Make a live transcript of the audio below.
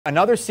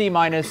Another C-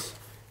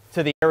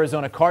 to the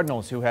Arizona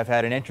Cardinals, who have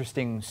had an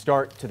interesting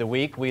start to the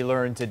week. We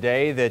learned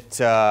today that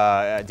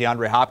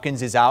DeAndre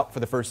Hopkins is out for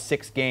the first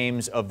 6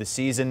 games of the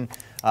season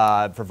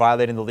for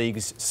violating the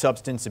league's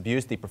substance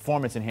abuse, the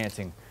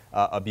performance-enhancing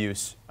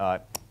abuse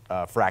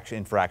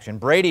infraction.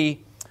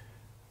 Brady,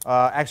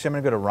 actually, I'm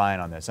going to go to Ryan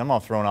on this. I'm all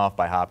thrown off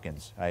by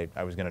Hopkins.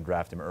 I was going to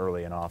draft him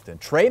early and often.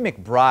 Trey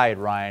McBride,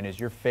 Ryan, is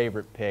your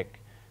favorite pick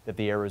that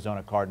the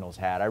Arizona Cardinals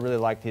had. I really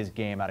liked his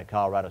game out of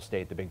Colorado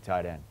State, the big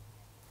tight end.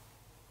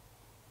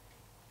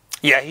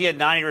 Yeah, he had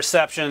 90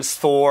 receptions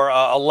for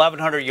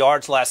 1,100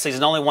 yards last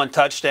season, only 1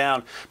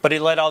 touchdown, but he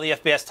led all the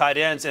FBS tight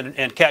ends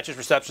in catches,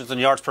 receptions,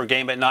 and yards per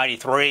game at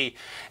 93.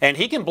 And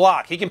he can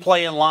block. He can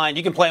play in line.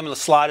 You can play him in the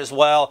slot as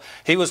well.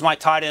 He was my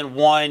tight end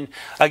 1.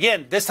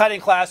 Again, this tight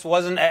end class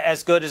wasn't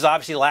as good as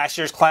obviously last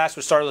year's class,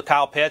 which started with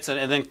Kyle Pitts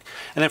and then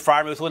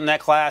Freiermuth within that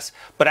class.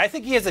 But I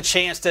think he has a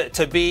chance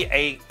to be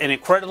an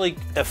incredibly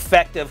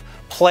effective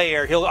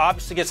player. He'll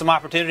obviously get some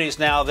opportunities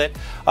now that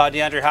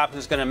DeAndre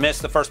Hopkins is going to miss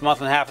the first month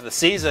and a half of the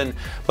season.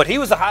 But he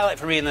was the highlight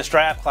for me in this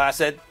draft class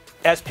that,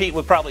 as Pete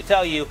would probably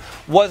tell you,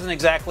 wasn't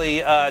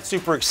exactly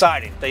super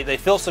exciting. They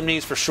fill some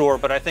needs for sure,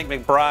 but I think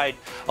McBride,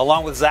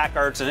 along with Zach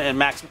Ertz and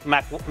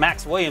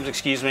Max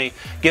Williams, gives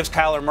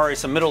Kyler Murray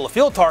some middle of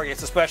field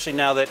targets, especially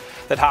now that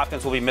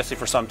Hopkins will be missing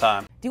for some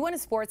time. Do you want a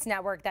sports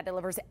network that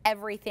delivers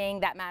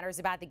everything that matters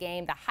about the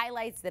game? The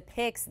highlights, the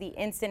picks, the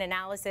instant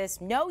analysis,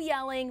 no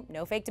yelling,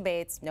 no fake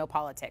debates, no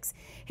politics.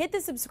 Hit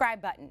the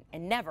subscribe button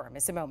and never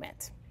miss a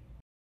moment.